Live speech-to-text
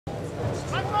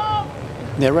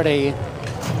They're ready.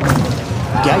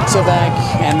 Gates are back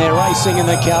and they're racing in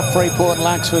the cup. Freeport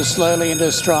Lux was slowly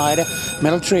into stride.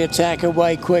 Military Attack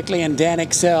away quickly, and Dan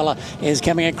Excel is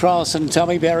coming across, and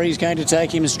Tommy Berry's going to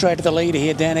take him straight to the lead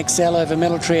here. Dan Excel over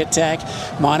Military Attack.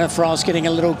 Minor Frost getting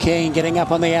a little keen, getting up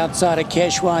on the outside of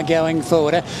Quechua going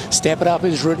forward. Step It Up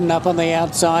is ridden up on the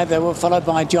outside. They were followed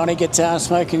by Johnny Guitar.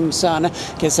 Smoking Sun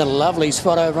gets a lovely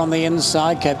spot over on the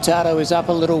inside. Coptato is up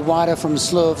a little wider from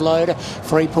Slew of Load.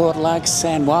 Freeport Lux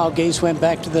and Wild Geese went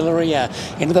back to the rear.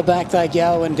 Into the back they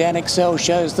go, and Dan Excel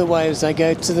shows the way as they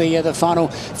go to the final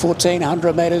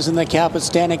 1,400 metres in the cup. It's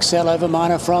Dan Excel over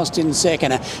Minor Frost in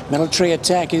second. Military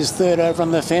Attack is third over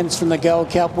on the fence from the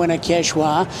Gold Cup winner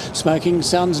Quechua. Smoking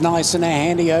Sun's nice and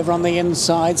handy over on the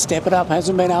inside. Step It Up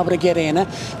hasn't been able to get in.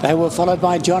 They were followed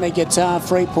by Johnny Guitar,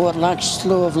 Freeport Lux,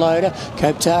 Slew of Load.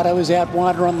 Coptato is out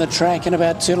wider on the track and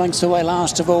about 2 lengths away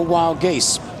last of all Wild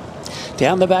Geese.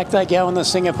 Down the back they go in the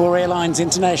Singapore Airlines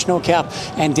International Cup,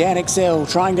 and Dan Excel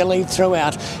trying to lead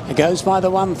throughout. It goes by the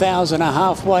 1,000, a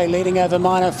halfway leading over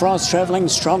Minor Frost, travelling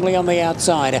strongly on the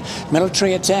outside.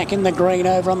 Military Attack in the green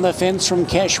over on the fence from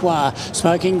Quechua.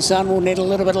 Smoking Sun will need a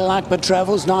little bit of luck but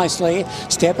travels nicely.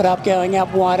 Step It Up going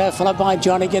up wider, followed by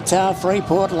Johnny Guitar,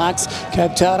 Freeport Lux.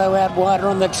 Coptato out wider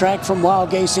on the track from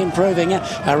Wild Geese, improving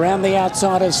around the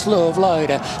outside of Slew of Load.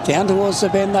 Down towards the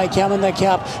bend they come in the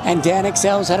cup, and Dan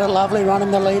Excel's had a lovely run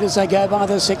in the lead as they go by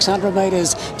the 600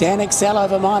 metres. Dan Excel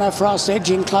over Minor Frost,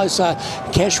 edging closer.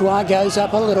 Quechua goes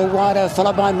up a little wider,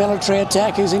 followed by Military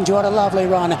Attack, who's enjoyed a lovely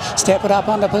run. Step It Up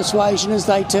under Persuasion as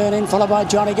they turn in, followed by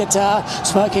Johnny Guitar.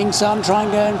 Smoking Sun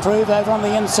trying to improve over on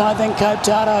the inside, then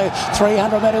Coptato.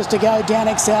 300 metres to go. Dan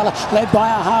Excel led by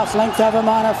a half length over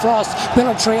Minor Frost.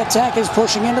 Military Attack is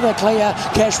pushing into the clear.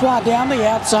 Quechua down the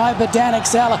outside, but Dan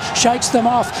Excel shakes them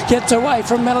off, gets away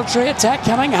from Military Attack,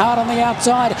 coming hard on the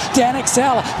outside. Dan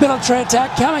Excel, Military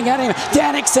Attack coming at him.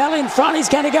 Dan Excel in front, he's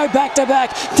going to go back to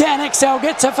back. Dan Excel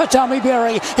gets it for Tommy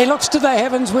Berry. He looks to the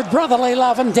heavens with brotherly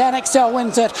love, and Dan Excel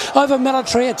wins it over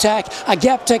Military Attack. A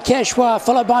gap to Quechua,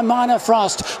 followed by Minor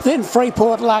Frost, then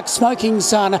Freeport Lux, Smoking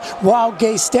Sun. Wild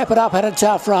Geese, Step It Up had a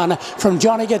tough run from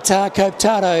Johnny Guitar,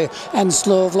 Coptato and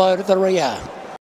Slew of Load at the rear.